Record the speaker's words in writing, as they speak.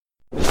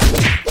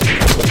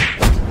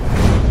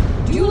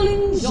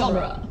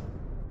genre.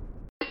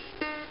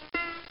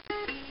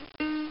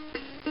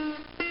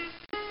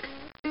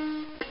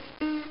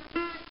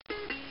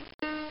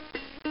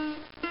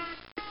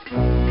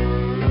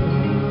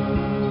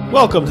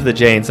 Welcome to the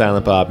Jay and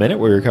Silent Bob Minute,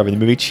 where we're covering the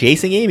movie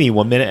Chasing Amy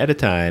 1 minute at a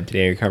time.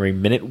 Today we're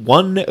covering minute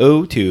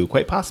 102,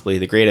 quite possibly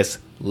the greatest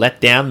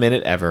letdown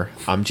minute ever.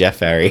 I'm Jeff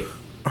Ferry.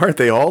 Aren't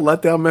they all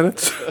letdown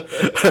minutes?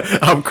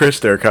 I'm Chris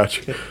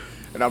Derkach.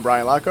 And I'm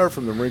Brian Lockhart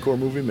from the Marine Corps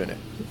Movie Minute.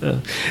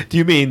 Do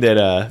you mean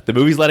that the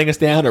movie's letting us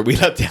down, or we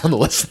let down the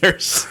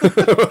listeners?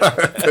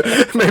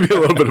 Maybe a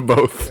little bit of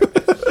both.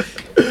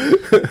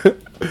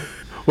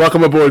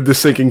 Welcome aboard the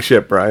sinking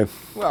ship, Brian.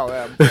 Well,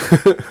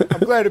 I'm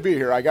glad to be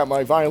here. I got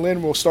my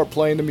violin. We'll start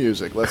playing the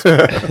music. Let's go.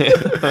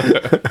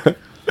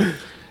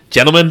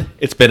 Gentlemen,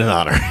 it's been an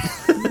honor.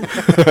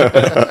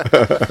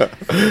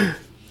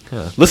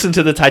 Listen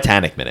to the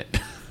Titanic Minute.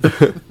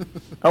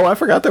 Oh, I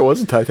forgot there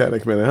was a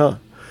Titanic minute, huh?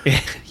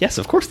 Yes,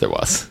 of course there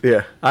was.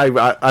 Yeah.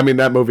 I mean,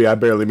 that movie, I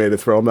barely made it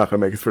through. I'm not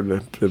going to make it through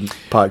the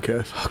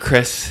podcast. Oh,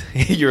 Chris,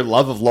 your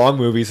love of long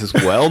movies is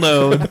well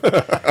known.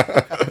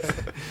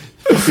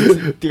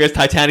 You guys,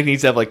 Titanic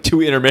needs to have like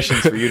 2 intermissions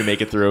for you to make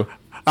it through.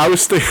 I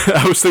was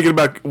thinking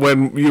about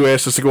when you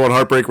asked us to go on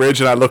Heartbreak Ridge,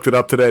 and I looked it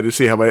up today to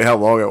see how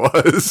long it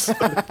was.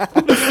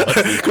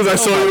 Because I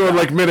saw you on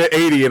like minute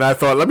 80, and I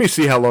thought, let me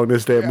see how long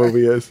this damn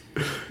movie is.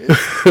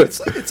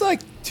 It's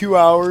like 2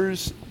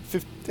 hours.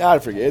 I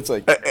forget. It's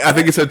like I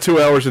think it said 2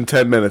 hours and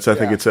 10 minutes. I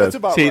think it said. That's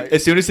about See, right.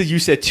 as soon as you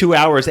said 2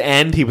 hours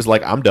and he was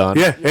like, I'm done.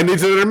 Yeah, it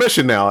needs an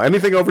intermission now.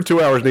 Anything over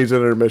 2 hours needs an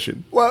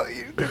intermission. Well,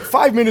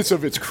 5 minutes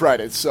of its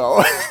credits.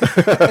 So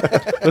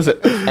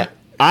Listen,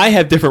 I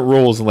have different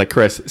rules than like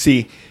Chris.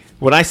 See,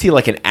 when I see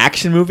like an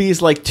action movie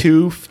is like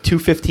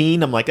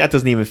 2:15, I'm like, that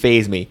doesn't even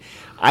faze me.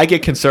 I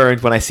get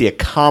concerned when I see a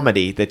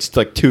comedy that's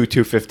like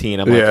 2:15.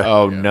 I'm like,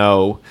 oh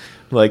no,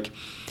 like.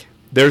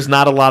 There's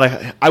not a lot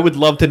of... I would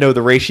love to know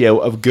the ratio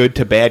of good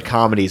to bad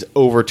comedies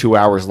over 2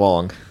 hours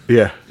long.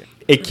 Yeah.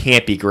 It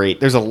can't be great.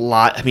 There's a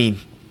lot... I mean,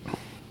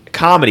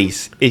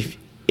 comedies,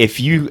 if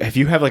you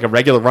have like a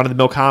regular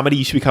run-of-the-mill comedy,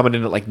 you should be coming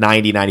in at like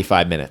 90,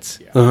 95 minutes.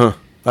 Yeah. Uh-huh.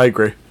 I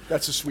agree.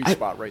 That's a sweet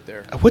spot right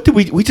there. What did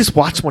we just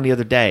watched one the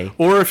other day.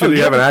 Or if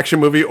you have an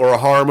action movie or a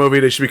horror movie,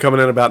 they should be coming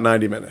in about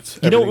 90 minutes.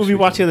 You know what we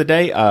watched the other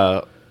day?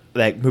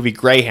 That movie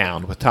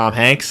Greyhound with Tom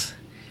Hanks.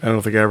 I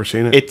don't think I've ever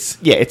seen it.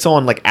 It's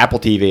on like Apple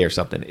TV or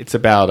something. It's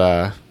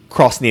about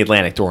crossing the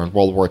Atlantic during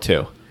World War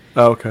II.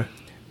 Oh, okay.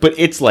 But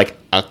it's like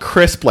a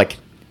crisp like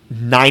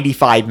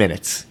 95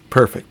 minutes.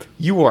 Perfect.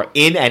 You are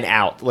in and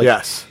out. Like,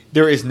 yes.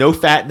 There is no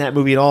fat in that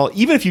movie at all.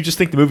 Even if you just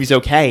think the movie's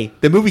okay,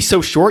 the movie's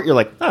so short, you're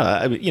like,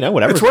 whatever.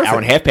 It's an worth hour it.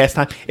 and a half past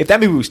time. If that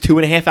movie was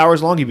 2.5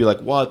 hours long, you'd be like,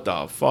 what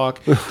the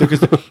fuck?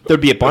 Because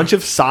there'd be a bunch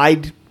of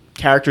side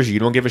characters you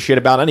don't give a shit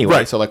about anyway.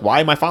 Right. So like, why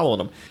am I following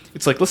them?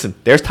 It's like, listen,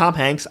 there's Tom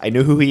Hanks. I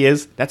know who he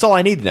is. That's all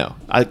I need to know.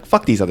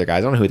 Fuck these other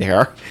guys. I don't know who they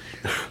are.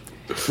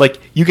 Like,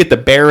 you get the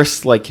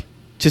barest, like,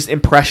 just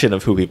impression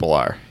of who people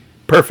are.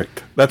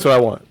 Perfect. That's what I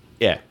want.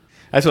 Yeah.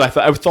 That's what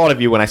I thought of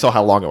you when I saw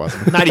how long it was.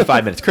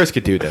 95 minutes. Chris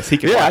could do this. He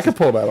could. Yeah, watch I could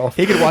pull that off.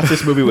 He could watch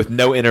this movie with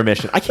no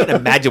intermission. I can't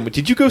imagine.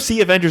 Did you go see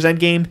Avengers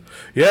Endgame?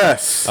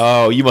 Yes.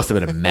 Oh, you must have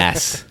been a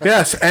mess.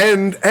 Yes,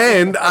 and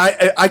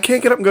I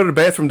can't get up and go to the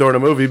bathroom during a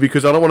movie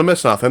because I don't want to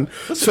miss nothing.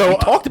 So we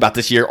talked about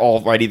this year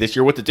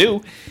what to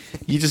do.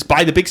 You just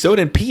buy the big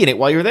soda and pee in it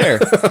while you're there.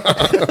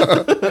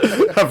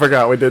 I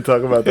forgot we did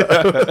talk about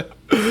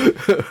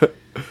that.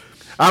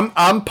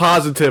 I'm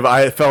positive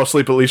I fell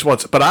asleep at least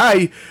once, but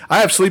I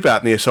have sleep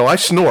apnea, so I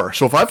snore.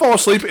 So if I fall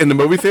asleep in the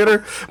movie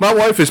theater, my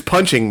wife is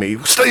punching me.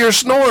 You're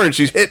snoring.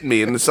 She's hitting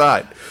me in the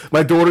side.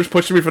 My daughter's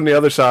pushing me from the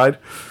other side.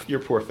 Your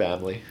poor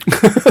family.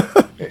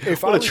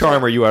 If What a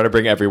charmer you are to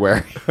bring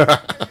everywhere.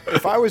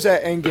 If I was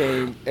at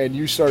Endgame and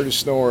you started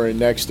snoring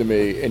next to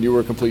me and you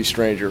were a complete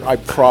stranger, I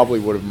probably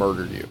would have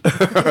murdered you.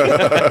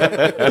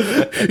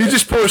 You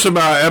just pour some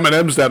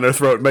M&Ms down their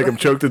throat and make them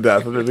choke to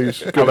death, and then you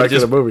just go back to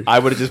the movie. I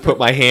would have just put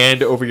my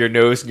hand over your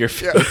nose and your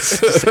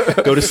face.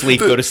 Go to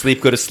sleep, go to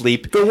sleep, go to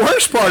sleep. The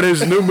worst part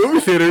is new movie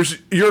theaters,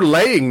 you're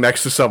laying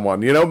next to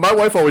someone. You know, my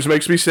wife always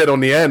makes me sit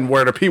on the end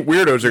where the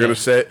weirdos are going to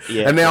sit,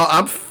 and now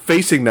I'm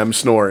facing them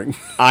snoring.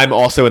 I'm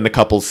also in the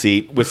couple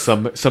seat with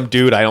some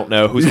dude I don't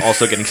know who's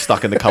also getting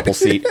stuck in the couple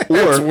seat.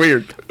 That's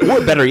weird.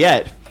 Or better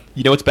yet,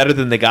 you know what's better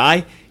than the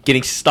guy?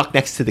 Getting stuck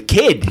next to the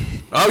kid.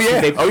 Oh, yeah.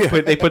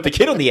 They put the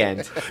kid on the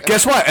end.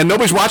 Guess what? And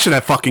nobody's watching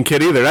that fucking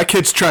kid either. That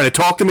kid's trying to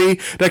talk to me.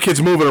 That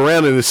kid's moving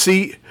around in the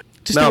seat.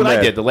 Just do what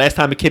I did. The last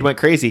time a kid went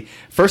crazy,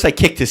 first I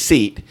kicked his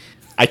seat.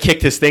 I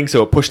kicked his thing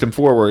so it pushed him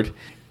forward.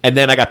 And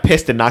then I got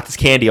pissed and knocked his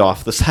candy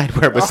off the side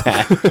where it was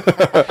at.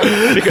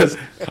 Because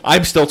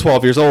I'm still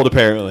 12 years old,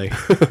 apparently.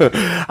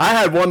 I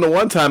had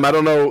one time, I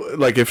don't know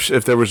like if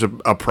there was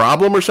a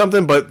problem or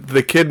something, but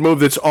the kid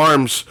moved its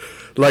arms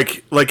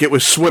like it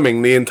was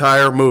swimming the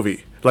entire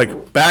movie.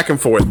 Like back and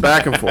forth,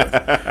 back and forth.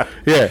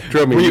 Yeah,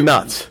 drove me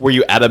nuts. Were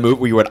you at a movie?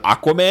 Were you at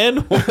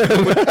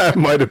Aquaman?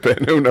 Might have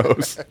been. Who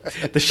knows?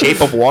 The Shape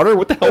of Water?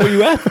 What the hell were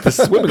you at? The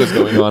swimming was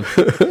going on.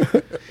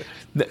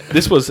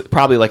 This was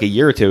probably like a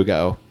year or two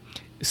ago.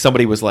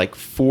 somebody was like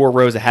 4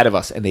 rows ahead of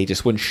us, and they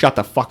just wouldn't shut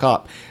the fuck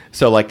up.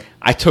 So like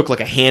I took like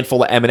a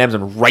handful of M&Ms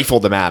and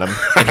rifled them at him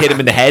and hit him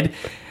in the head.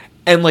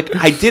 And like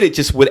I did it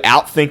just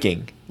without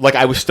thinking. Like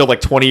I was still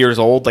like 20 years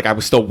old. Like I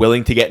was still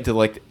willing to get into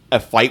like a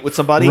fight with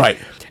somebody. Right.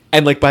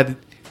 And like by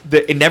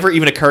it never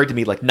even occurred to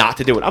me like not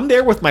to do it. I'm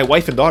there with my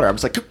wife and daughter. I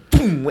was like,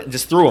 boom, and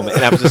just threw him.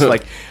 And I was just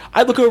like,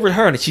 I look over at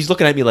her and she's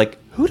looking at me like,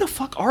 who the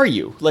fuck are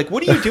you? Like,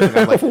 what are you doing?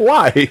 I'm like,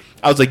 Why?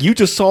 I was like, you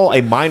just saw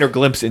a minor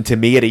glimpse into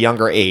me at a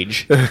younger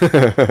age. But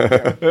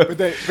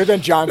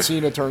then John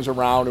Cena turns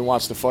around and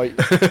wants to fight.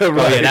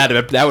 Oh, yeah, that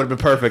would have been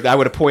perfect. I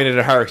would have pointed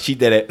at her. She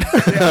did it.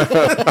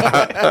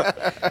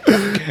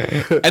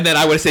 And then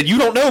I would have said, you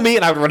don't know me.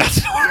 And I would run out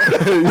the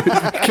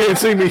door. Can't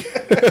see me.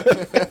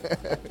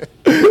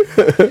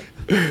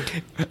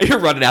 You're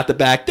running out the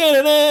back.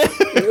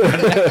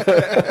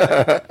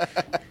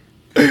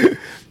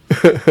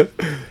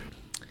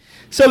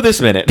 So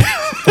this minute.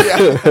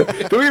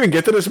 Do we even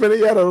get to this minute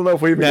yet? I don't know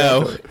if we even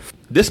got to it.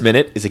 This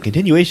minute is a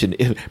continuation.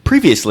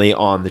 Previously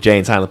on the Jay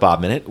and Silent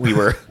Bob minute, we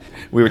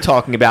were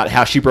talking about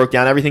how she broke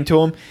down everything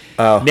to him.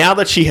 Oh. Now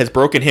that she has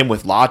broken him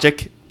with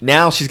logic,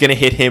 now she's going to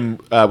hit him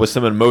with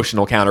some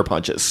emotional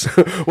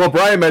counterpunches. Well,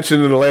 Brian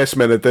mentioned in the last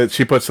minute that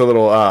she puts a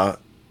little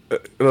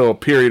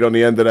period on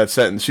the end of that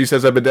sentence. She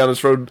says, I've been down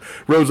this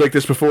roads like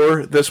this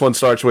before. This one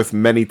starts with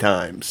many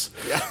times.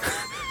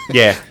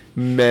 Yeah.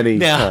 Many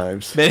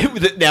times.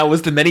 Now,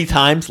 was the many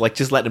times like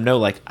just letting him know,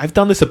 like, I've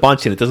done this a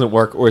bunch and it doesn't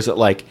work? Or is it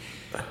like,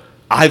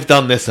 I've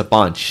done this a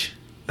bunch.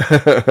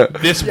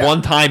 This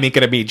one time ain't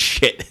going to mean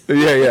shit.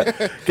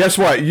 Yeah. Guess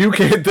what? You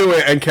can't do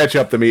it and catch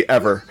up to me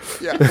ever.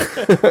 Yeah.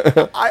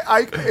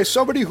 I as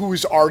somebody who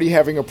is already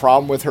having a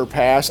problem with her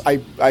past,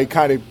 I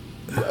kind of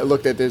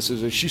looked at this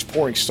as she's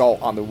pouring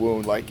salt on the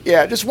wound. Like,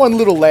 yeah, just one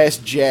little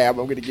last jab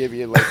I'm going to give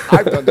you. Like,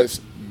 I've done this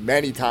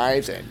many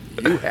times and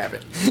you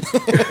haven't.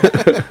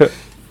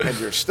 And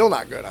you're still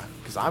not going to,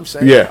 because I'm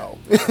saying no.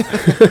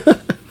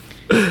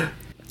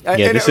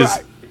 Yeah, this is...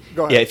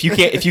 Go ahead.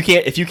 Yeah,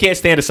 if you can't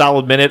stand a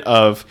solid minute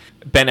of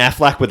Ben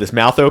Affleck with his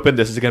mouth open,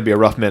 this is going to be a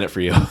rough minute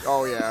for you.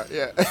 Oh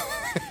yeah.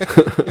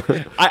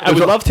 I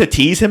would love to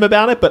tease him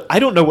about it, but I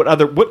don't know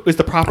what is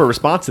the proper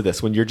response to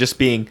this when you're just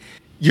being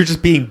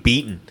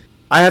beaten.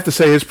 I have to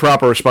say his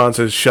proper response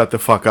is shut the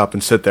fuck up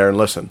and sit there and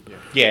listen.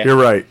 Yeah. You're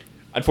right.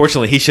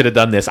 Unfortunately, he should have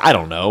done this, I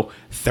don't know,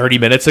 30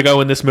 minutes ago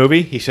in this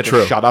movie. He should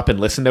have shut up and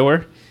listened to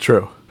her.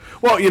 True.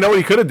 Well, you know what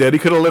he could have did? He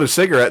could have lit a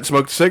cigarette and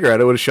smoked a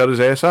cigarette. It would have shut his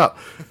ass up.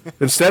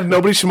 Instead,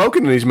 nobody's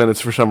smoking in these minutes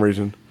for some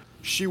reason.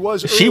 She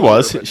was. She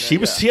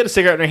had a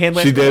cigarette in her hand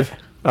last She did?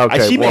 night.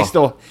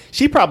 Okay,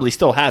 She probably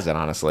still has it,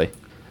 honestly.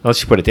 Unless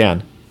she put it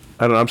down.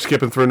 I don't know. I'm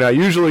skipping through now.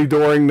 Usually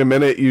during the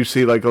minute, you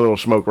see like a little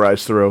smoke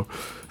rise through.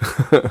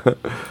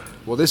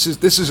 Well, this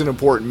is an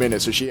important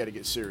minute, so she had to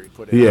get Siri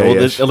put in.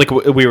 Yeah, Well, like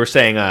we were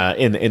saying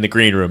in the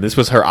green room, this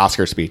was her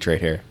Oscar speech right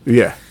here.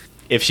 Yeah.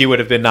 If she would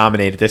have been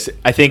nominated,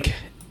 I think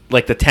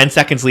like the 10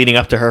 seconds leading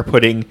up to her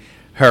putting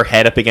her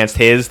head up against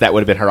his, that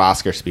would have been her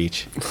Oscar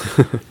speech.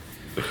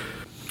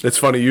 It's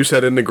funny, you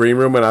said in the green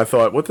room, and I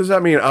thought, what does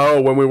that mean?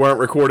 Oh, when we weren't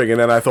recording. And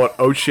then I thought,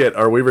 oh shit,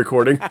 are we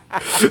recording?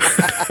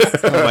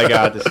 Oh my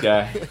God, this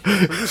guy.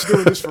 We're just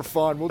doing this for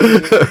fun. We'll do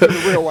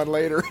the real one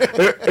later.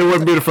 It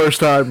wouldn't be the first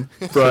time,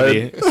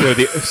 Brian.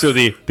 So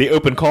the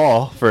open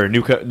call for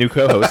new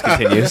co-host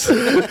continues.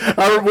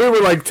 We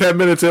were like 10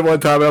 minutes in one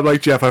time, and I'm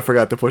like, Jeff, I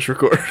forgot to push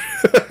record.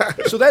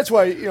 So that's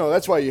why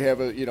you have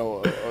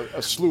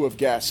a slew of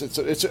guests.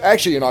 It's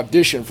actually an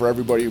audition for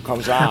everybody who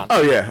comes on.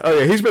 Oh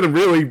yeah. He's been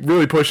really,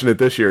 really pushing it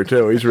this year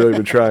too. He's really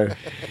been trying.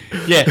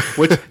 Yeah,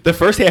 the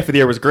first half of the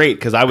year was great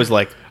because I was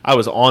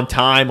on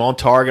time, on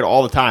target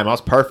all the time. I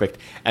was perfect,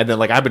 and then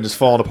like I've been just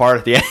falling apart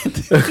at the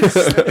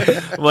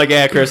end. I'm like,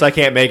 yeah, Chris, I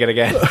can't make it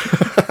again.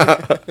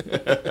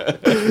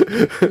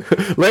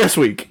 Last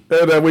week,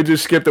 and then we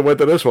just skipped and went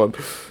to this one.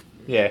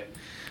 Yeah.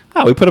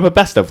 Oh, we put up a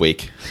best of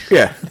week.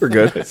 Yeah, we're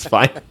good. It's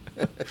fine.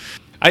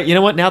 You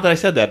know what? Now that I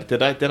said that,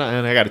 did I?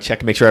 I got to check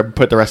and make sure I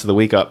put the rest of the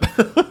week up.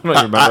 I don't even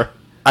remember.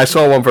 I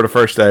saw one for the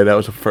first day. That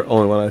was the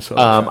only one I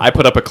saw. I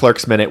put up a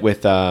Clerks minute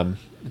with Doug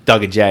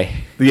and Jay.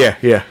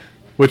 Yeah,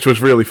 which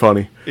was really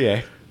funny.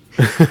 Yeah.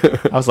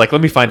 I was like,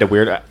 let me find a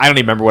weird... I don't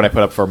even remember what I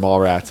put up for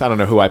Mallrats. I don't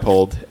know who I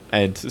pulled.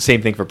 And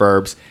same thing for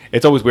Burbs.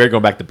 It's always weird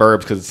going back to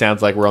Burbs because it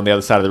sounds like we're on the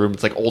other side of the room.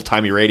 It's like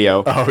old-timey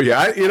radio. Oh, yeah.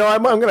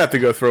 I'm going to have to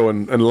go through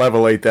and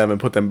levelate them and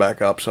put them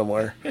back up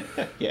somewhere.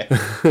 Yeah.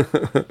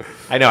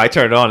 I know. I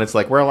turned it on. It's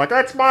like, we're like,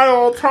 that's my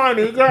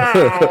old-timey girl.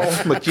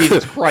 I'm like,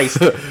 Jesus Christ.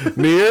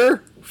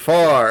 Near,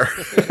 far.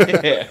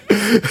 Yeah.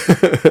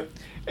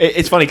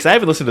 It's funny because I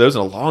haven't listened to those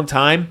in a long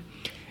time.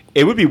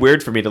 It would be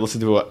weird for me to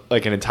listen to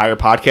an entire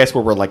podcast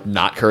where we're like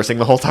not cursing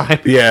the whole time.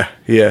 Yeah.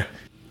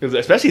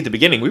 Especially at the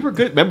beginning, we were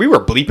good. Remember, we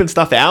were bleeping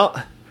stuff out.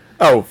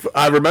 Oh,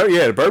 I remember.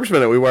 Yeah, the Burbs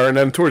minute we were, and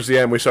then towards the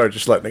end we started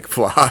just letting it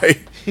fly.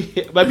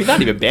 I mean,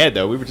 not even bad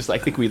though. We were just. I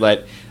think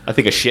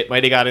a shit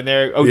might have got in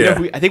there. Oh yeah.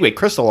 I think we had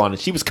Crystal on, and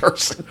she was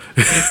cursing.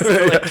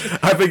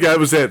 I think that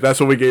was it.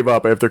 That's when we gave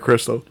up after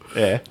Crystal.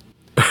 Yeah.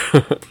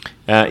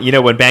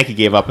 When Banky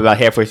gave up about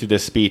halfway through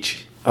this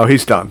speech, Oh,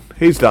 he's done.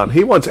 He's done.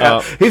 He wants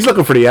out. He's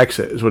looking for the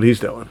exit is what he's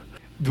doing.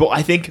 Well,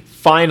 I think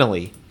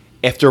finally,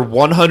 after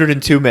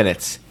 102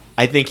 minutes,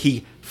 I think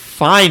he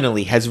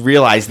finally has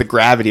realized the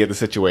gravity of the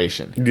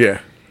situation.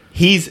 Yeah.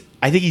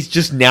 I think he's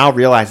just now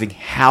realizing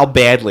how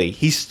badly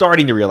he's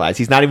starting to realize.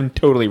 He's not even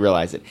totally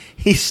realized it.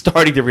 He's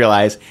starting to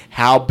realize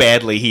how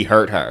badly he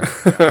hurt her.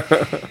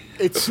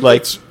 It's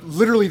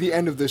literally the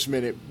end of this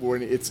minute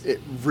when it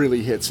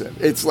really hits him.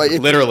 It's like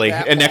literally,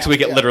 and next week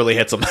it literally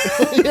hits him.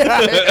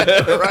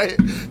 Yeah, right.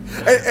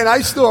 And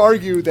I still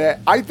argue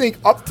that I think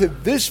up to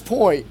this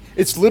point,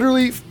 it's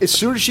literally as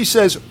soon as she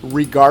says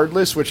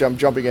regardless, which I'm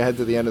jumping ahead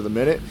to the end of the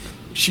minute,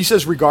 she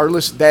says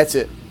regardless. That's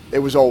it. It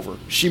was over.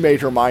 She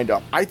made her mind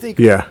up. I think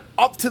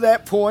up to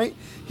that point,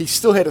 he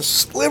still had a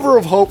sliver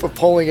of hope of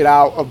pulling it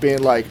out, of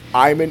being like,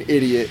 I'm an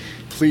idiot.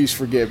 Please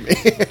forgive me.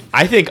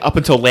 I think up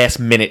until last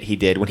minute he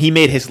did. When he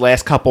made his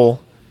last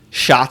couple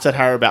shots at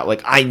her about,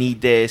 like, I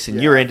need this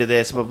and you're into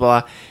this, blah,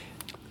 blah, blah.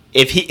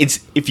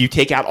 If you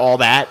take out all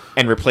that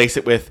and replace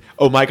it with,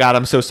 oh, my God,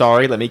 I'm so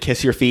sorry, let me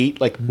kiss your feet,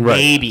 like,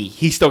 maybe.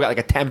 He's still got, like,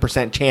 a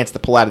 10% chance to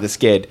pull out of the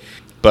skid.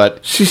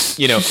 But, she's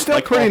still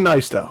like, pretty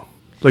nice, though.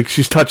 Like,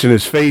 she's touching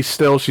his face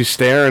still. She's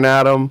staring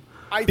at him.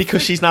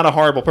 Because she's not a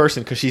horrible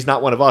person. Because she's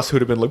not one of us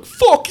who'd have been like,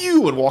 fuck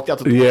you, and walked out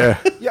the door.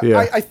 Yeah.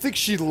 I think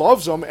she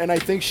loves him, and I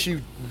think she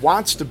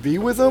wants to be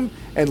with him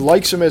and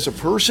likes him as a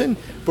person,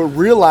 but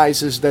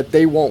realizes that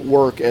they won't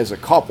work as a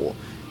couple.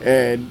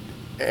 And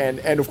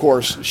of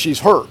course,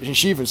 she's hurt. And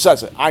she even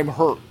says it. I'm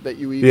hurt that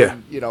you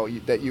even,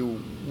 that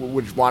you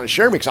would want to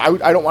share me. Because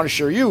I don't want to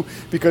share you,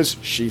 because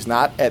she's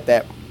not at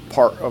that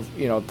part of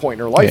point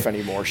in her life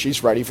anymore.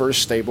 She's ready for a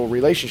stable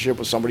relationship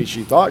with somebody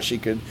she thought she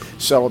could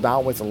settle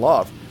down with and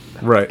love.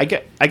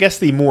 Right. I guess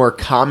the more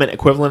common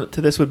equivalent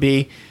to this would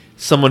be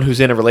someone who's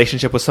in a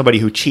relationship with somebody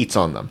who cheats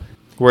on them,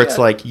 where it's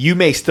like, you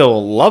may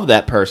still love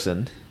that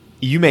person,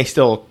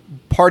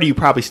 part of you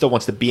probably still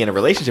wants to be in a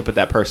relationship with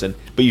that person,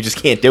 but you just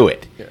can't do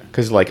it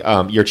because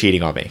you're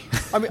cheating on me.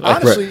 I mean,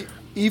 honestly,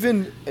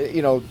 even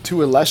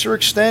to a lesser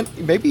extent,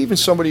 maybe even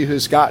somebody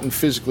who's gotten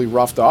physically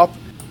roughed up,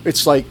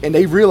 it's like, and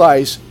they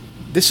realize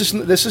this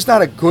is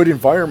not a good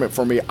environment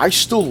for me. I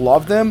still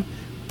love them,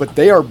 but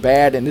they are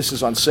bad, and this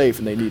is unsafe,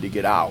 and they need to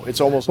get out.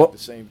 It's almost like the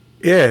same.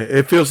 Yeah,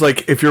 it feels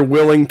like if you're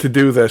willing to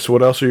do this,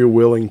 what else are you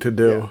willing to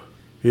do?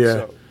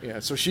 Yeah.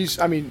 So she's.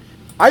 I mean,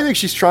 I think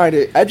she's trying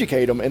to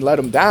educate him and let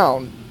him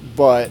down,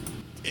 but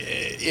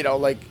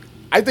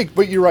I think.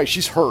 But you're right.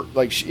 She's hurt.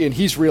 And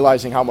he's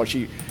realizing how much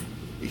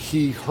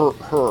he hurt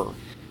her.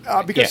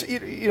 Because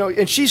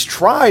and she's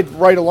tried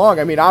right along.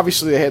 I mean,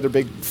 obviously they had their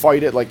big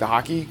fight at the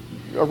hockey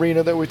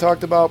arena that we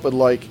talked about, but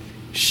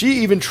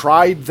she even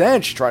tried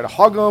then. She tried to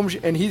hug him,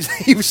 and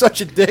he was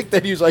such a dick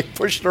that he was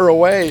pushed her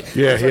away.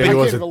 Yeah, he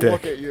was a dick.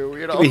 Look at you.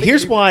 I mean,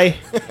 here's why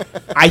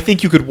I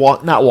think you could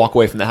not walk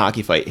away from the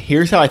hockey fight.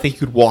 Here's how I think you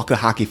could walk the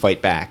hockey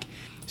fight back.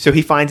 So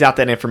he finds out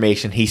that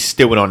information. He's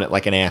stewing on it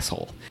like an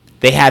asshole.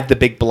 They had the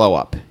big blow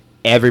up.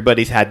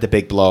 Everybody's had the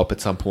big blow up at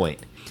some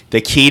point.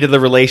 The key to the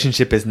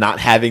relationship is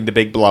not having the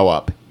big blow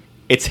up.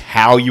 It's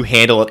how you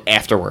handle it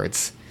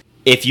afterwards.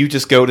 If you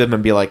just go to them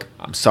and be like,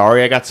 I'm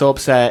sorry I got so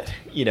upset,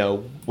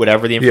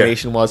 whatever the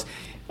information was.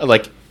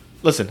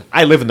 Listen,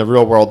 I live in the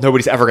real world.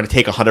 Nobody's ever going to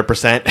take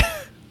 100%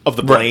 of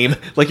the blame.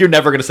 Right. You're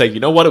never going to say, you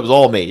know what, it was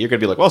all me. You're going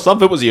to be like, well, some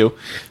of it was you.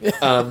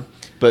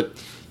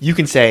 But you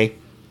can say,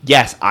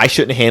 yes, I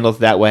shouldn't have handled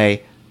it that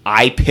way.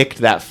 I picked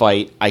that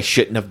fight. I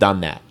shouldn't have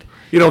done that.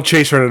 You don't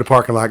chase her into the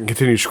parking lot and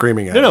continue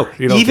screaming at her. No.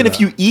 Even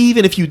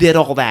if you did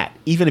all that,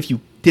 even if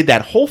you did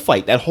that whole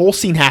fight, that whole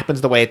scene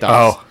happens the way it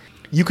does. Oh.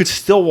 You could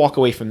still walk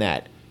away from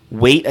that.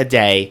 Wait a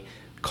day,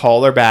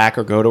 call her back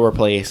or go to her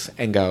place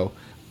and go,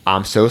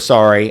 I'm so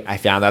sorry. I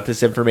found out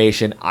this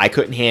information. I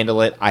couldn't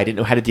handle it. I didn't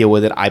know how to deal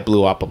with it. I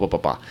blew up, blah, blah, blah,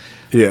 blah.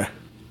 Yeah.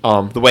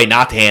 The way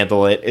not to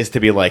handle it is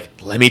to be like,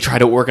 let me try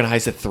to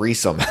organize a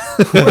threesome.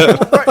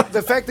 Right.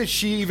 The fact that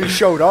she even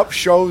showed up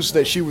shows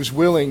that she was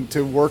willing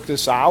to work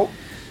this out.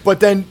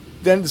 But then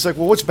it's like,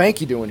 well, what's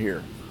Banky doing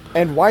here?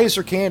 And why is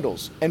there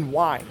candles? And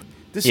why?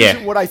 This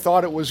isn't what I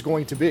thought it was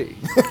going to be.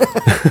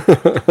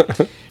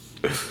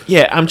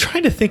 Yeah, I'm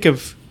trying to think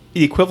of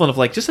the equivalent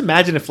of just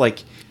imagine if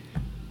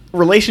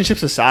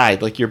relationships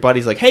aside, your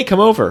buddy's like, hey, come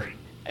over.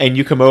 And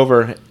you come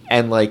over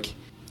and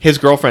his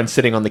girlfriend's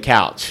sitting on the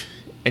couch.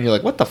 And you're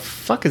like, what the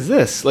fuck is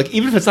this?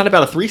 Even if it's not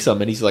about a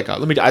threesome and he's like, I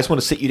just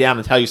want to sit you down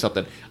and tell you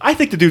something. I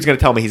think the dude's going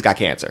to tell me he's got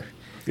cancer.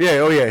 Yeah,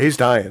 oh yeah, he's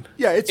dying.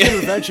 Yeah, it's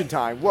intervention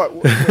time. What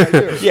can I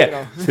do?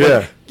 Yeah.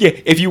 Yeah. Yeah,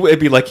 it'd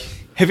be like,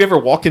 have you ever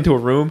walked into a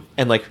room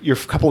and your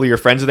couple of your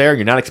friends are there and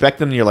you're not expecting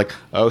them and you're like,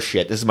 oh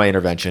shit, this is my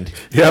intervention.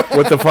 Yep,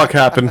 what the fuck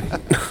happened?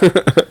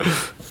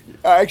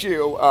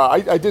 Actually,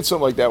 I did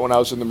something like that when I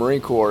was in the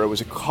Marine Corps. It was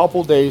a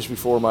couple days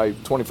before my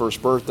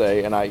 21st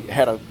birthday, and I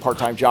had a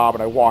part-time job,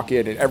 and I walk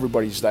in and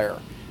everybody's there.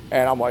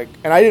 And I'm like,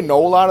 and I didn't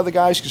know a lot of the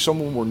guys because some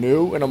of them were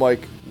new, and I'm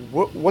like,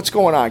 what's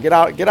going on? Get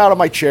out of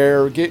my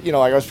chair.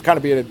 I was kind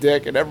of being a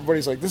dick, and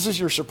everybody's like, this is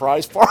your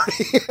surprise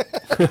party.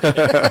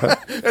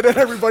 And then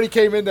everybody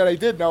came in that I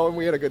did know, and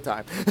we had a good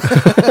time.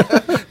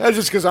 That's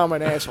just because I'm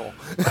an asshole.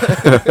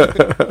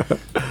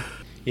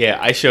 Yeah,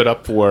 I showed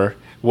up for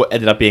what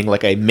ended up being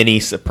like a mini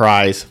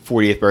surprise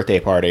 40th birthday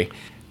party.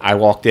 I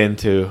walked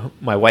into,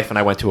 my wife and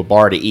I went to a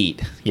bar to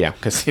eat,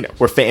 because,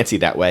 we're fancy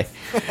that way.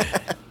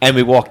 And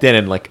we walked in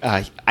and like,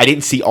 I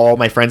didn't see all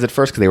my friends at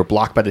first because they were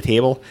blocked by the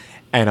table.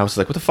 And I was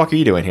like, what the fuck are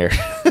you doing here?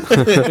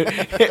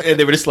 And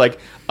they were just like,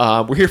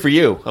 we're here for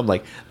you. I'm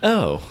like,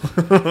 oh.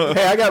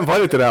 Hey, I got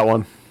invited to that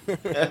one.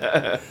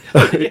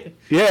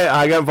 Yeah,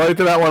 I got invited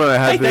to that one, and I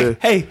had to.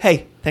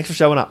 Hey, thanks for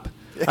showing up.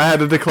 I had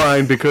to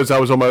decline because I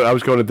was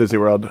going to Disney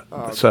World.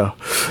 So,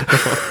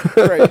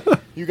 Right.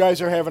 You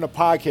guys are having a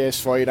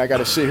podcast fight. I got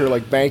to sit here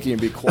like Banky and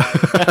be quiet.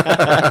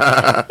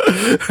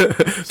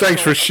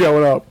 thanks for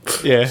showing up.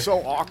 Yeah. So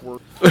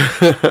awkward.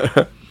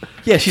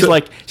 Yeah,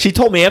 she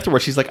told me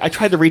afterwards, she's like, I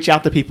tried to reach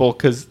out to people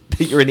because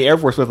you're in the Air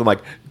Force with them. I'm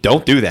like,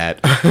 don't do that.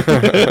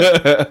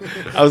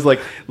 I was like,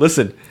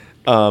 listen,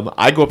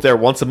 I go up there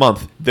once a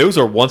month. Those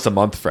are once a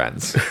month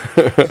friends.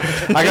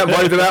 I got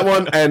invited to that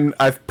one, and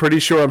I'm pretty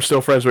sure I'm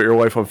still friends with your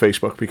wife on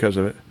Facebook because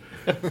of it.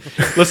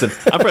 Listen,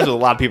 I'm friends with a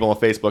lot of people on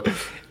Facebook,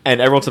 and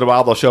every once in a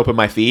while they'll show up in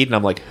my feed, and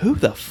I'm like, who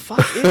the fuck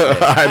is this?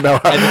 I know.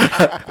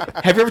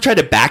 Have you ever tried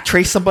to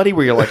backtrace somebody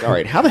where you're like, all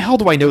right, how the hell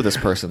do I know this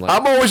person? Like,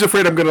 I'm always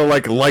afraid I'm going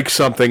to like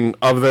something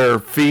of their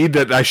feed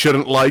that I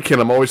shouldn't like, and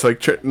I'm always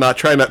like not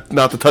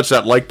to touch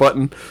that like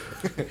button.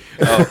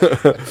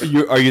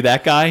 Are you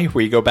that guy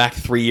where you go back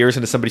 3 years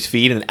into somebody's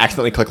feed and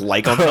accidentally click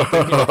like on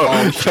something? You're like,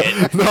 oh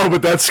shit! No,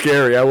 but that's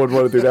scary. I wouldn't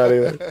want to do that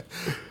either.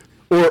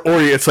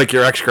 Or it's like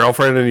your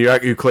ex-girlfriend and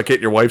you click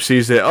it, your wife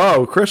sees it.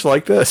 Oh, Chris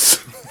liked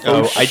this.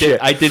 Oh, shit.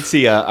 I did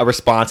see a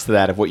response to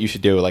that of what you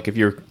should do. Like if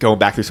you're going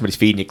back through somebody's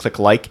feed and you click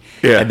like,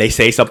 and they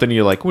say something, and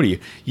you're like, what are you?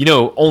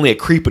 Only a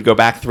creep would go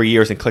back 3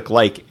 years and click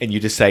like, and you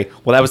just say,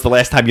 well, that was the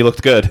last time you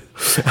looked good.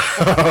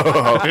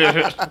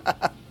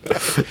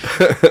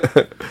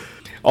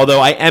 Although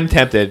I am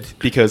tempted,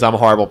 because I'm a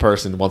horrible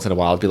person once in a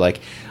while, to be like,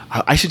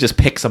 I should just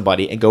pick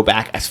somebody and go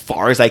back as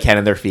far as I can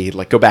in their feed,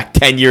 like go back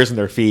 10 years in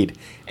their feed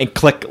and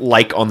click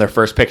like on their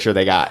first picture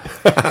they got.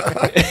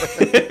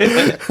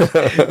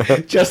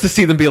 Just to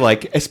see them be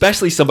like,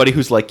 especially somebody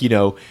who's like,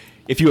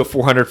 if you have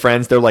 400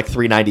 friends, they're like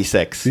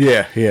 396.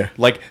 Yeah.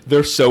 Like,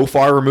 they're so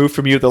far removed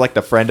from you, they're like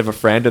the friend of a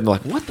friend, and they're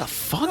like, what the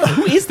fuck?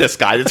 Who is this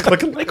guy that's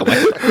clicking like on my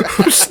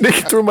Who's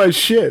sneaking through my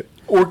shit?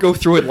 Or go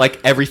through it like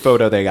every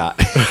photo they got.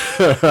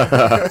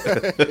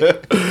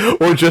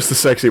 Or just the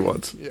sexy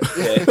ones.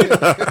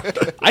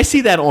 I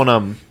see that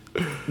on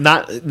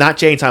not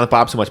Jay and Silent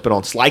Bob so much, but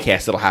on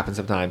Slycast it'll happen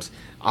sometimes.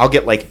 I'll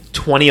get like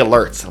 20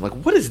 alerts. I'm like,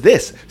 what is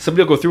this?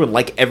 Somebody will go through and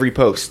like every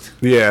post.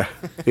 Yeah,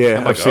 I'm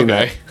like, I've seen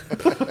okay.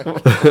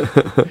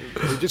 that.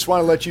 We just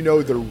want to let you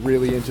know they're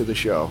really into the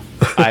show.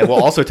 I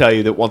will also tell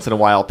you that once in a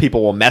while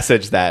people will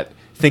message that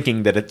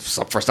thinking that it's,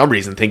 for some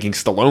reason, thinking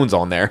Stallone's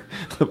on there.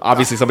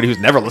 Obviously somebody who's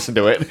never listened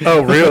to it.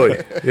 Oh, really?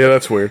 Yeah,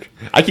 that's weird.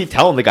 I keep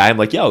telling the guy, I'm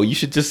like, yo, you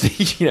should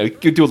just, you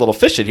could do a little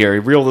fishing here,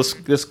 reel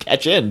this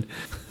catch in.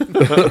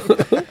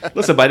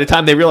 Listen, by the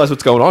time they realize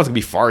what's going on, it's going to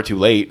be far too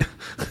late.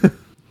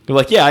 You're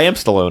like, yeah, I am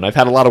Stallone. I've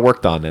had a lot of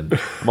work done, and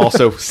I'm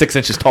also 6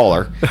 inches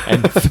taller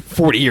and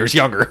 40 years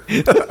younger.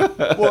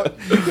 Well,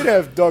 you could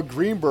have Doug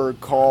Greenberg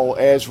call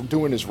as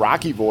doing his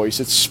Rocky voice.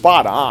 It's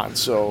spot on.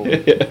 So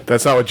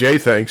That's not what Jay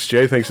thinks.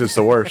 Jay thinks it's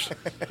the worst.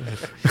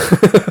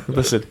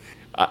 Listen,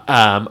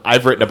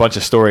 I've written a bunch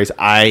of stories.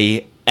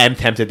 I am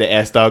tempted to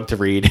ask Doug to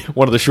read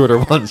one of the shorter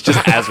ones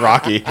just as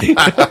Rocky.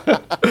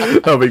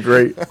 That'll be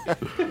great.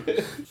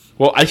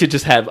 Well, I should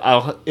just have,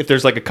 if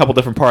there's like a couple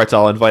different parts,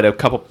 I'll invite a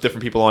couple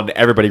different people on.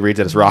 Everybody reads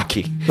it as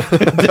Rocky.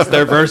 Just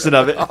their version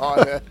of it.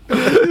 oh, yeah.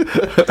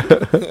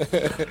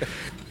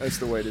 That's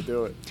the way to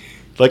do it.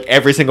 Like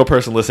every single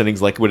person listening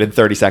is like within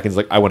 30 seconds,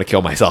 like, I want to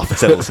kill myself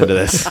instead of listen to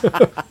this.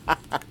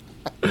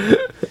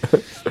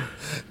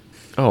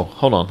 Oh,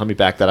 hold on. Let me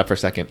back that up for a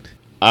second.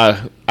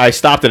 I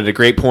stopped it at a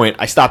great point.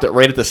 I stopped it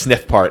right at the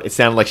sniff part. It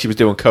sounded like she was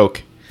doing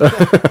coke.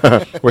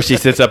 Where she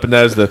sits up and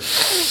does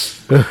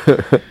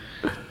the...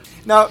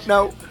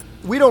 Now,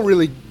 we don't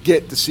really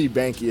get to see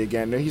Banky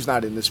again. He's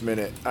not in this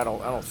minute. I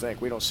don't think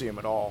we don't see him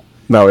at all.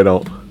 No, we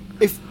don't.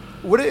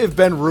 Would it have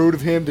been rude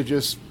of him to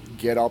just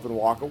get up and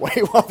walk away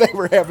while they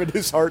were having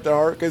this heart to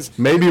heart? Because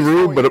maybe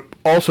rude, but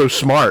also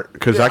smart.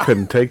 Because I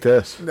couldn't take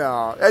this.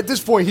 No, at this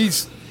point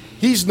it's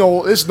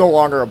no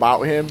longer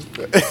about him.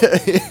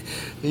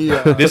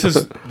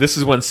 This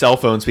is when cell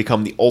phones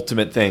become the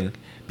ultimate thing,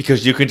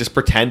 because you can just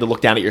pretend to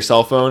look down at your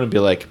cell phone and be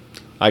like,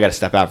 I got to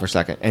step out for a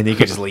second, and then you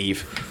can just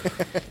leave.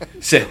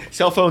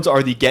 Cell phones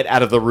are the get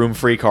out of the room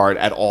free card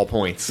at all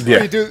points.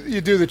 Yeah.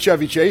 You do the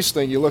Chevy Chase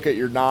thing. You look at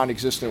your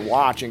non-existent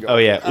watch and go, oh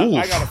yeah, ooh,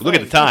 look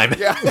at the time.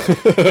 Yeah.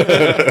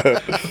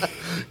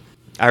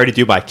 I already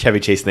do my Chevy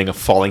Chase thing of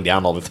falling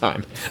down all the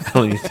time. I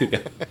don't need to do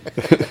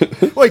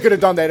that. Well, he could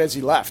have done that as he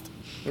left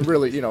and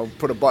really,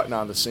 put a button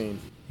on the scene.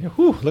 Yeah,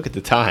 whew, look at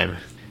the time.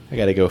 I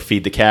got to go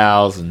feed the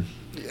cows and,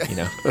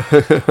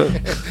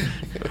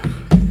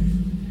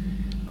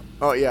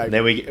 Oh, yeah. And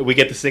then we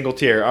get the single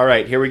tear. All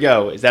right, here we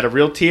go. Is that a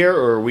real tear,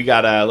 or we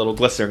got a little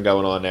glycerin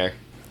going on there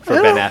for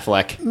Ben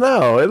Affleck?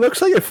 No, it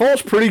looks like it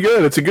falls pretty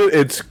good.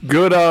 It's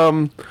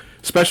good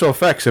special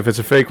effects if it's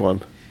a fake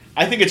one.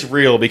 I think it's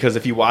real because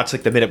if you watch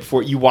like the minute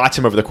before, you watch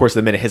him over the course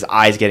of the minute, his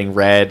eyes getting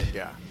red.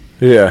 Yeah.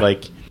 Yeah.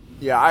 Like,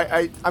 Yeah,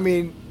 I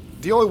mean,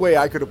 the only way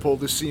I could have pulled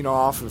this scene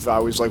off if I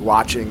was like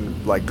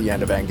watching like the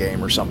end of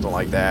Endgame or something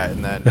like that,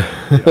 and then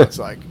it's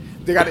like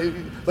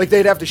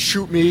they'd have to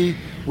shoot me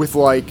with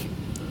like,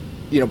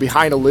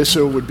 behind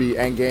Alyssa would be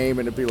Endgame,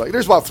 and it'd be like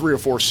there's about 3 or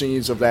 4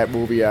 scenes of that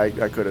movie I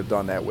could have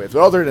done that with.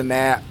 But other than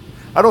that,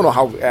 I don't know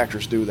how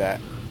actors do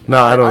that.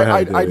 No, I don't know how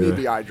to do I it need either.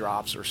 the eye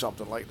drops or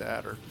something like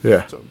that, or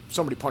Yeah.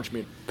 somebody punch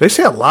me. They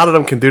say a lot of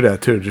them can do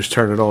that too. Just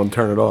turn it on,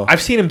 turn it off.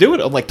 I've seen him do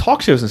it on like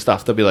talk shows and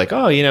stuff. They'll be like,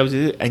 oh,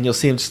 and you'll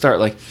see him start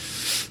like,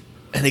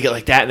 and they get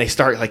like that, and they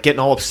start like getting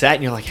all upset,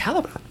 and you're like, how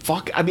the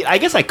fuck? I mean, I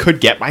guess I could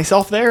get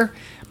myself there,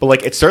 but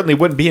like, it certainly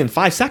wouldn't be in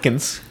 5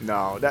 seconds.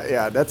 No,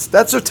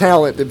 that's a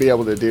talent to be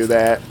able to do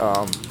that.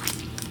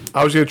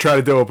 I was going to try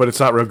to do it, but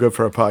it's not real good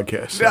for a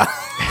podcast.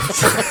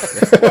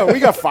 So. Well, we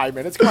got 5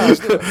 minutes. Come on,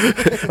 let's do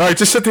it. All right,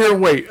 just sit there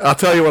and wait. I'll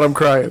tell you when I'm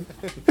crying.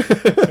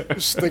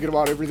 Just thinking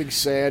about everything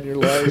sad in your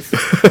life.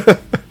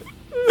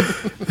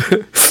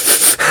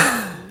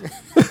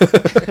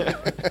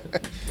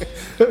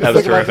 That was Think about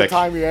the terrific.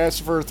 time you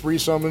asked for a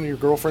threesome and your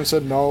girlfriend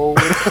said no.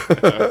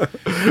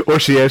 Or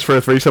she asked for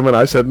a threesome and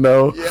I said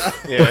no. Yeah.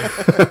 Yeah,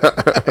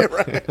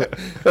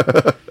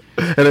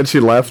 And then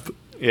she left.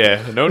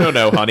 yeah. No,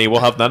 honey,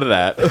 we'll have none of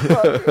that.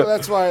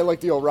 That's why I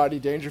like the old Rodney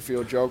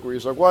Dangerfield joke where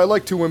he's like, well, I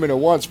like 2 women at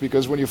once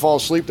because when you fall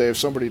asleep, they have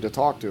somebody to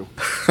talk to.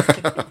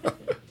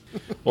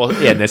 Well,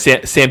 yeah, and then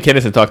Sam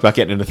Kinison talked about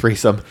getting in a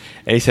threesome,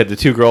 and he said the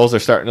 2 girls are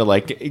starting to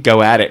like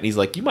go at it, and he's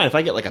like, "You mind if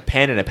I get like a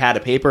pen and a pad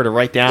of paper to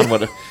write down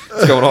what's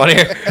going on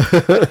here?"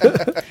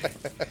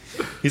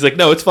 He's like,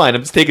 "No, it's fine.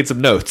 I'm just taking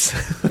some notes."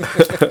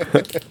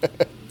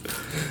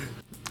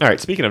 All right.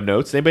 Speaking of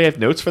notes, anybody have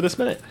notes for this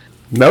minute?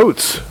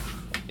 Notes.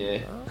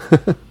 Yeah.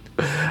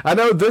 I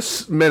know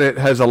this minute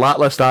has a lot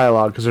less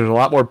dialogue because there's a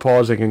lot more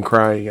pausing and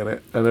crying in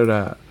it. I know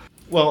that.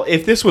 Well,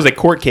 if this was a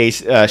court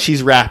case,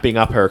 she's wrapping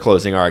up her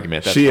closing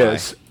argument. That's She why.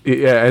 is.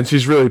 Yeah, and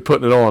she's really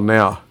putting it on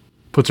now.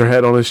 Puts her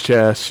head on his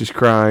chest. She's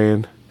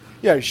crying.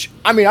 Yeah,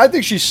 I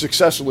think she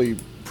successfully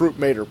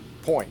made her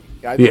point.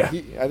 I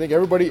think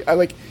everybody,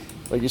 like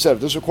you said,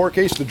 if this is a court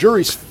case, the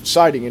jury's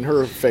siding in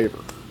her favor.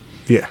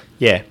 Yeah.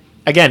 Yeah.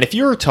 Again, if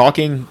you're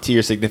talking to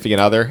your significant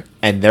other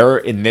and they're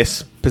in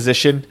this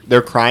position,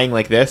 they're crying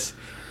like this,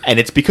 and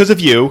it's because of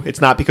you,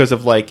 it's not because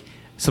of like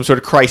some sort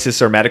of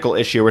crisis or medical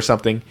issue or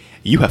something,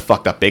 you have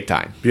fucked up big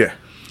time. Yeah.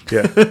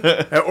 Yeah.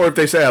 Or if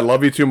they say I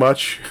love you too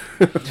much.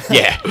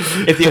 Yeah.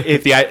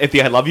 If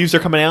the I love yous are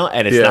coming out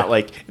and it's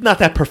not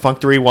that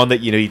perfunctory one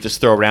that you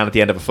just throw around at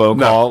the end of a phone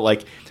call,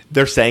 like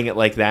they're saying it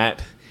like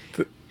that.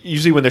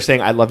 Usually when they're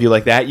saying I love you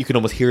like that, you can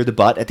almost hear the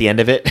butt at the end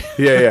of it.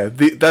 Yeah.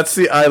 That's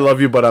the I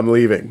love you but I'm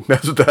leaving.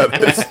 That's what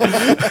that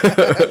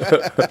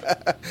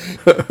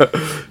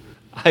is.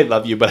 I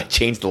love you, but I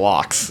changed the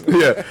locks.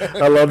 Yeah.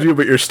 I love you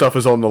but your stuff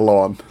is on the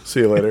lawn.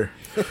 See you later.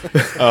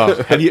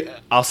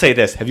 I'll say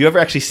this. Have you ever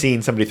actually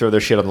seen somebody throw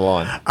their shit on the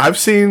lawn? I've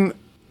seen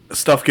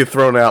stuff get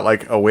thrown out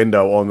like a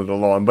window onto the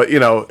lawn, but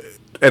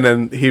and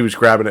then he was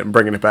grabbing it and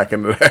bringing it back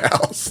into the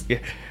house. Yeah.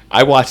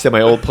 I watched at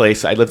my old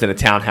place. I lived in a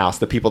townhouse.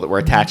 The people that were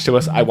attached to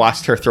us, I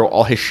watched her throw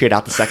all his shit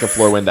out the second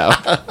floor window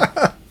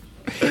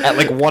at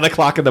like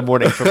 1:00 in the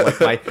morning from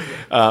like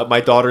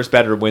my daughter's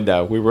bedroom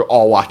window. We were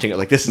all watching it.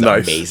 Like, this is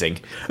Nice.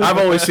 amazing. I've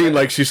only seen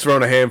like she's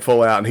thrown a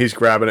handful out and he's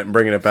grabbing it and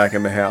bringing it back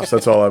in the house.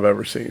 That's all I've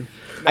ever seen.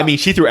 I mean,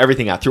 she threw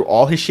everything out, threw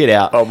all his shit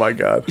out. Oh my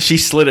god! She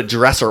slid a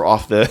dresser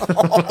off the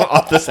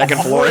off the second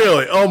floor.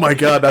 Really? Oh my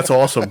god, that's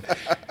awesome.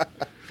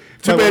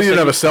 Too bad you didn't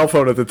have a cell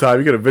phone at the time.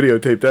 You could have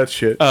videotaped that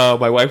shit.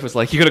 My wife was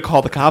like, "You gonna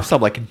call the cops?"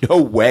 I'm like, "No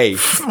way."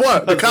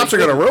 What? The cops are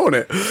gonna ruin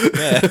it.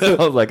 Yeah.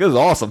 I was like, "This is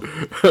awesome."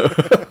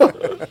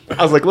 I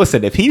was like,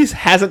 "Listen, if he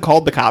hasn't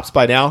called the cops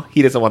by now,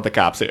 he doesn't want the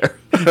cops here."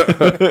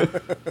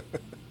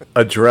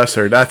 A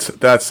dresser. That's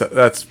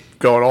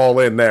going all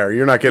in there.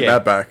 You're not getting Yeah.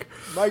 that back.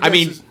 I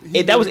mean,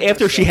 that was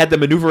after she had to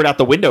maneuver it out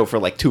the window for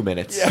like 2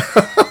 minutes.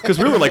 Because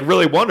we were like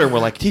really wondering. We're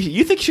like,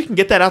 "You think she can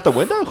get that out the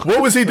window?" What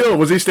was he doing?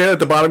 Was he standing at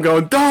the bottom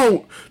going,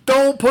 "Don't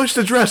push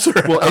the dresser"?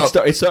 Well, out"?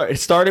 it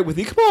started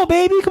with, "Come on,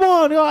 baby, come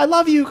on, I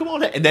love you, come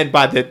on," and then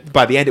by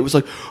the end, it was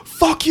like,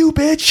 "Fuck you,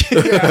 bitch!"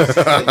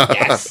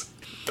 Yes.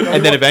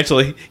 And then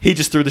eventually, he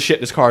just threw the shit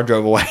in his car and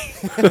drove away.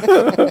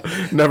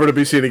 Never to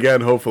be seen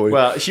again. Hopefully.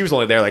 Well, she was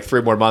only there like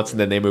 3 more months, and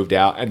then they moved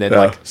out, and then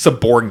like some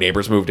boring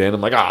neighbors moved in.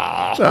 I'm like,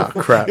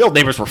 crap. The old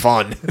neighbors were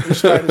fun.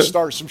 Just trying to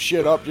start some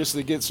shit up just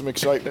to get some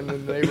excitement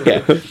in the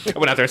neighborhood. Yeah, I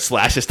went out there and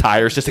slashed his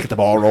tires just to get the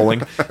ball rolling.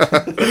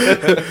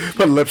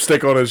 Put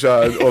lipstick on his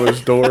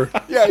door.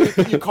 Yeah,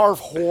 you carve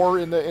whore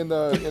in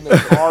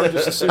the car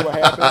just to see what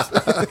happens.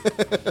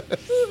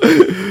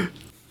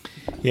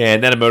 Yeah,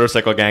 and then a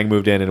motorcycle gang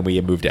moved in, and we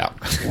moved out.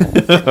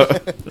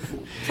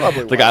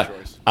 Probably Like, wise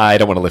choice. I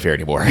don't want to live here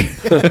anymore.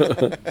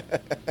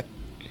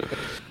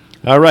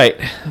 All right.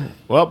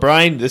 Well,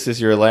 Brian, this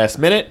is your last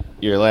minute,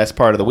 your last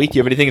part of the week. Do you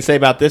have anything to say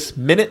about this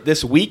minute,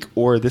 this week,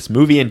 or this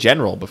movie in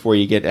general before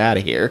you get out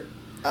of here?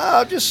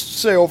 I'll just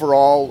say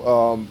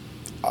overall,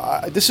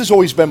 this has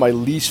always been my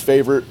least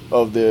favorite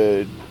of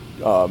the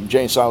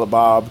Jay and Silent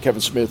Bob,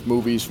 Kevin Smith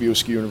movies, View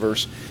Askew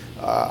Universe.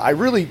 I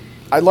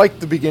liked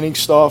the beginning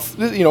stuff.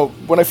 You know,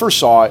 when I first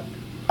saw it,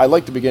 I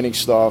liked the beginning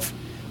stuff.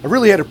 I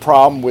really had a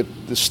problem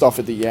with the stuff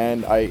at the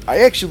end. I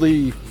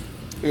actually,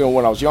 you know,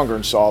 when I was younger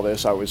and saw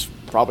this, I was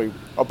probably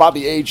about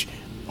the age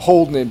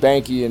Holden and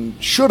Banky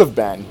and should have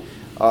been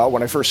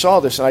when I first saw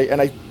this,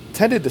 and I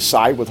tended to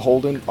side with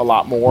Holden a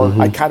lot more.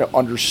 I kind of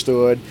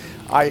understood.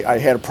 I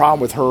had a problem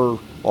with her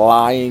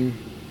lying,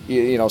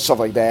 you know, stuff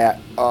like that.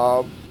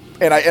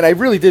 And I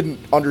really didn't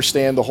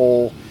understand the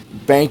whole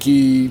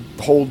Banky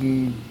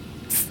Holden,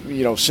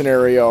 you know,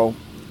 scenario.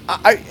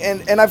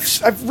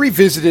 I've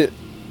revisited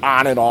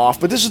on and off,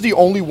 but this is the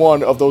only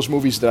one of those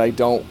movies that I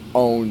don't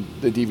own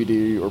the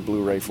DVD or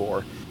Blu-ray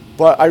for.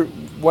 But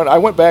when I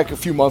went back a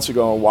few months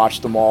ago and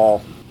watched them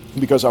all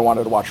because I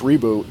wanted to watch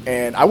Reboot,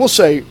 and I will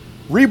say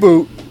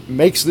Reboot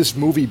makes this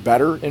movie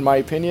better in my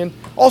opinion.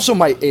 Also,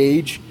 my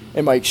age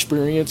and my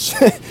experience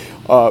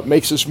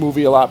makes this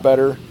movie a lot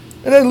better.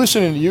 And then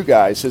listening to you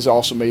guys has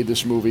also made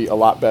this movie a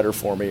lot better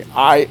for me.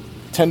 I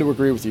tend to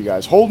agree with you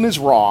guys. Holden is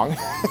wrong.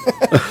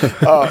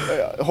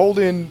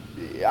 Holden,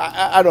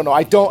 I don't know.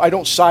 I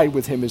don't side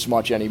with him as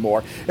much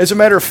anymore. As a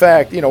matter of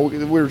fact, you know,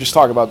 we were just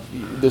talking about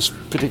this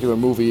particular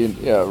movie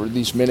in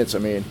these minutes. I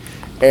mean,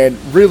 and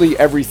really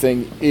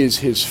everything is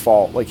his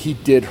fault. Like, he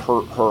did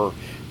hurt her.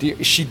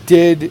 She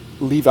did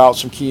leave out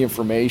some key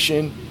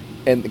information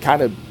and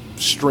kind of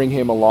string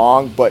him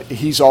along, but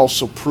he's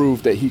also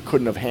proved that he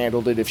couldn't have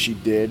handled it if she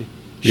did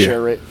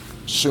share it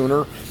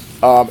sooner.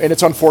 And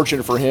it's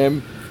unfortunate for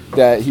him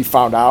that he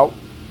found out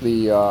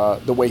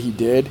the way he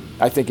did.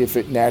 I think if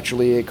it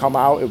naturally had come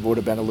out, it would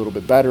have been a little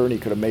bit better, and he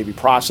could have maybe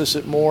processed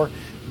it more.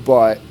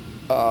 But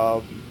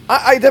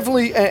I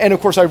definitely, and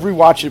of course, I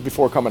rewatched it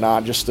before coming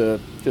on.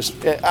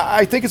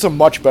 I think it's a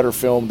much better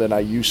film than I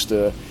used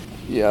to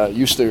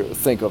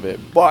think of it.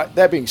 But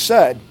that being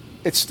said,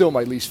 it's still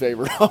my least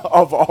favorite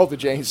of all the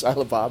Jay and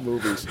Silent Bob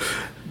movies.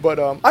 But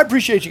I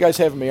appreciate you guys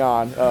having me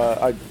on.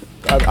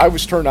 I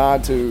was turned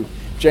on to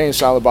Jay and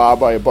Silent Bob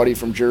by a buddy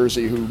from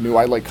Jersey who knew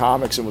I like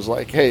comics and was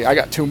like, "Hey, I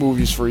got 2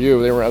 movies for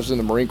you." I was in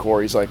the Marine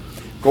Corps. He's like,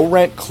 "Go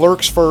rent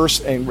Clerks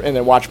first and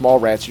then watch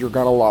Mallrats. You're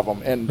gonna love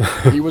them." And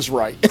he was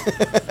right.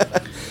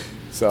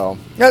 So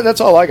yeah,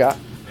 that's all I got.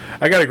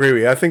 I gotta agree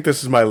with you. I think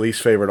this is my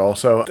least favorite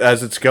also.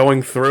 As it's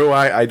going through,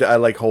 I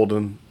like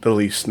Holden the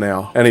least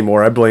now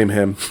anymore. I blame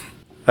him.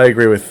 I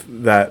agree with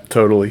that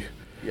totally.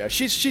 Yeah,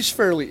 she's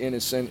fairly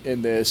innocent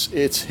in this.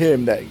 It's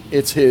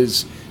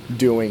his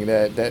doing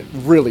that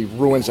really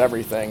ruins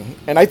everything.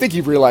 And I think he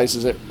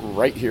realizes it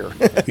right here.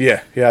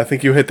 Yeah, I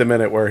think you hit the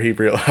minute where he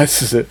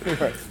realizes it.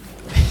 Right.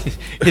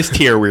 His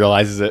tear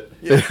realizes it.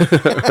 Yeah.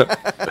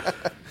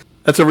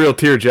 That's a real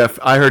tear, Jeff.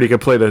 I heard he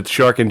could play the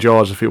shark in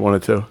Jaws if he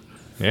wanted to.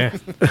 Yeah.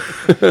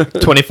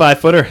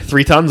 25-footer,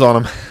 3 tons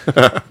on him.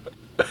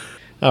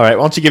 All right,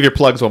 why don't you give your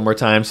plugs one more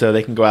time so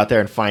they can go out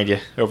there and find you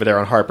over there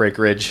on Heartbreak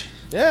Ridge.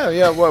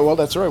 Yeah. Well,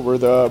 that's right. We're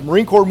the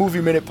Marine Corps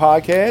Movie Minute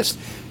podcast.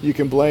 You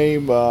can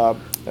blame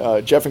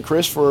Jeff and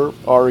Chris for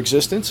our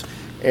existence,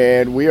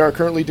 and we are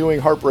currently doing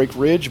Heartbreak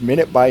Ridge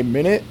minute by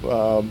minute,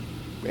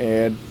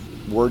 and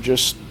we're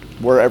just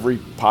where every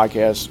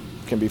podcast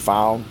can be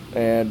found.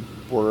 And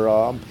we're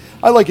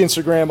I like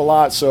Instagram a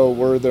lot, so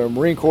we're the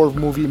Marine Corps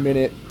Movie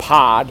Minute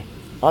Pod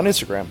on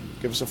Instagram.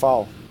 Give us a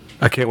follow.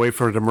 I can't wait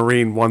for the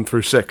Marine 1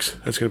 through 6.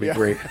 That's going to be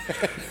great.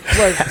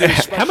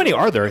 How many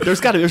are there?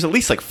 There's at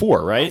least like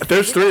 4, right?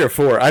 There's 3 or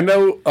 4. I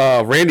know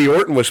Randy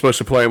Orton was supposed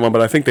to play in one,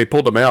 but I think they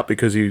pulled him out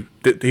because he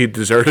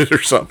deserted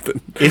or something.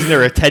 Isn't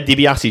there a Ted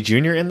DiBiase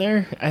Jr. in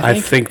there? I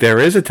think there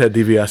is a Ted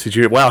DiBiase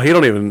Jr. Wow, he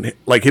don't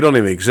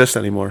even exist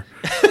anymore.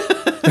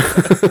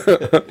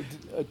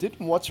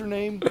 Didn't what's her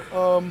name?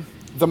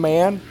 The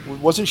Man,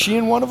 wasn't she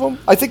in one of them?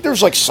 I think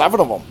there's like 7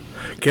 of them.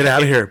 Get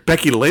out of here.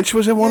 Becky Lynch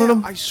was in one of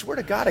them? I swear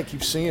to God, I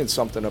keep seeing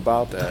something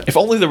about that. If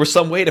only there was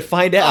some way to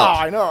find out. Oh,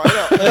 I know.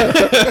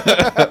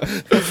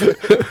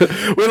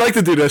 We like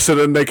to do this so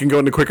then they can go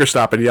into Quicker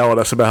Stop and yell at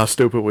us about how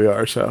stupid we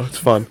are, so it's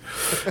fun.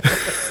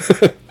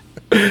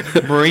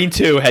 Marine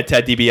 2 had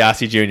Ted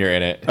DiBiase Jr.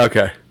 in it.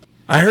 Okay.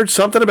 I heard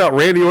something about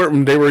Randy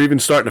Orton. They were even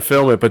starting to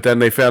film it, but then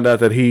they found out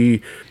that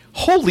he...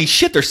 Holy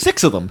shit, there's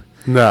 6 of them.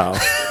 No.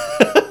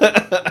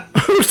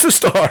 Who's the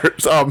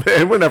stars? Oh,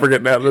 man, we're never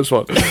getting out of this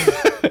one.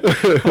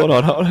 Hold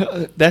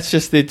on. That's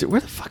just the...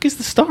 Where the fuck is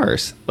the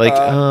stars? Like,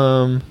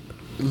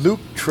 Luke...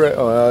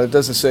 it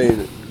doesn't say...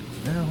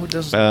 No, it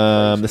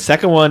doesn't... the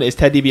second one is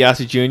Ted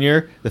DiBiase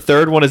Jr. The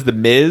third one is The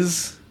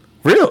Miz.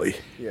 Really?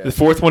 Yeah. The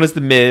fourth one is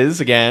The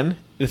Miz again.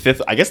 The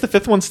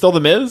fifth one's still The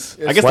Miz.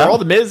 I guess they're all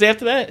The Miz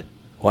after that.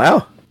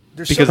 Wow.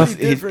 There's Because so many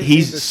different in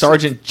he's the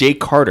Sergeant Jake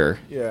Carter.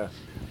 Yeah,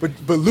 but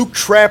Luke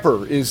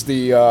Trapper is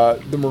the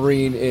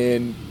Marine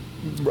in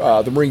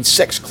the Marine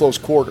 6 Close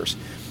Quarters.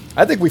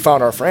 I think we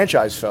found our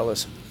franchise,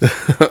 fellas.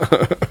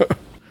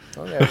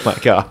 Oh my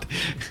god.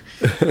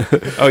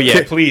 Oh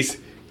yeah, please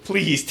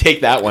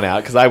take that one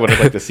out because I would have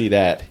liked to see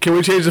that. Can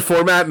we change the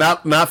format?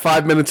 Not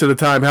 5 minutes at a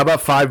time. How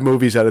about 5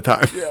 movies at a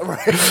time? Yeah,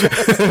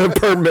 right.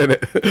 Per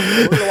minute.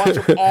 We're gonna watch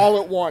them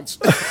all at once.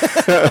 Oh,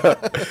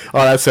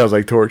 that sounds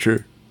like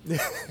torture.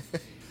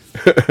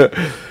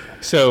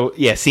 So,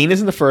 yeah, Cena's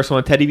in the first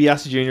one. Teddy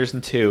DiBiase Jr. is in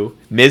 2.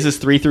 Miz is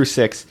 3 through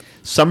 6.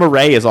 Summer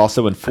Rae is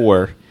also in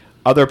 4.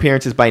 Other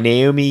appearances by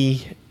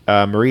Naomi,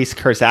 Maurice,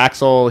 Curtis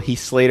Axel, Heath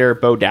Slater,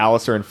 Bo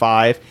Dallas are in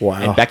 5. Wow.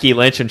 And Becky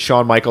Lynch and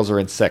Shawn Michaels are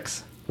in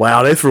 6.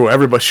 Wow, they threw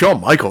everybody.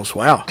 Shawn Michaels,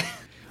 wow.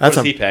 What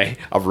does he pay?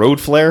 A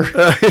road flare?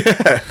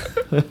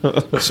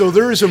 So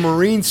there is a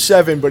Marine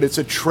 7, but it's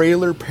a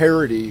trailer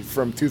parody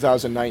from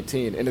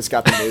 2019, and it's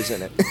got the Miz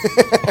in it.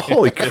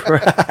 Holy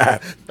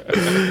crap.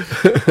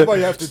 Might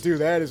have to do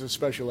that as a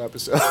special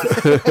episode.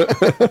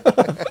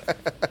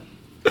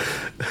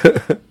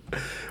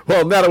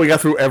 Well, now that we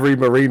got through every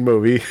Marine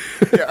movie,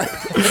 Yeah.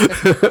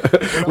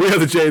 we have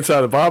the Jay and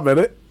Silent Bob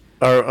minute.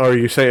 Are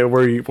you saying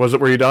were you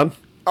done?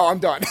 Oh, I'm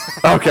done.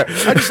 Okay.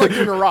 I just like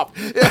to interrupt.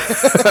 We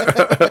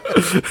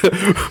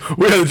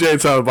have the Jay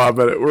and Silent Bob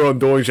minute. We're on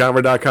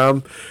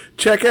duelinggenre.com.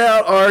 Check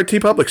out our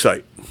TeePublic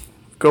site.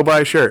 Go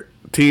buy a shirt.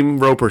 Team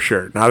Roper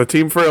shirt. Not a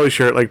Team Furley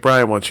shirt like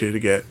Brian wants you to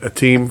get. A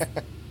Team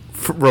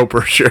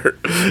Roper shirt.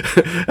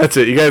 That's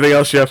it. You got anything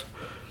else, Jeff?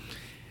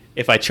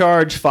 If I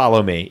charge,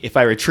 follow me. If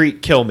I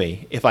retreat, kill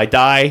me. If I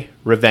die,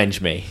 revenge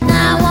me.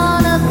 I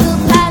wanna feel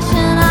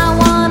passion, I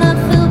wanna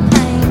feel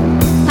pain.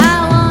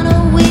 I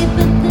wanna weep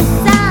at the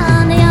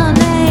sound of your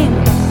name.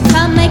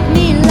 Come make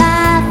me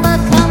laugh or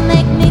come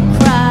make me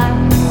cry.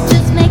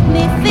 Just make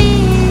me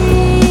feel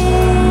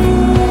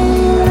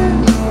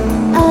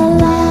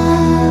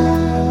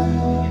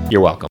alive. You're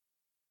welcome.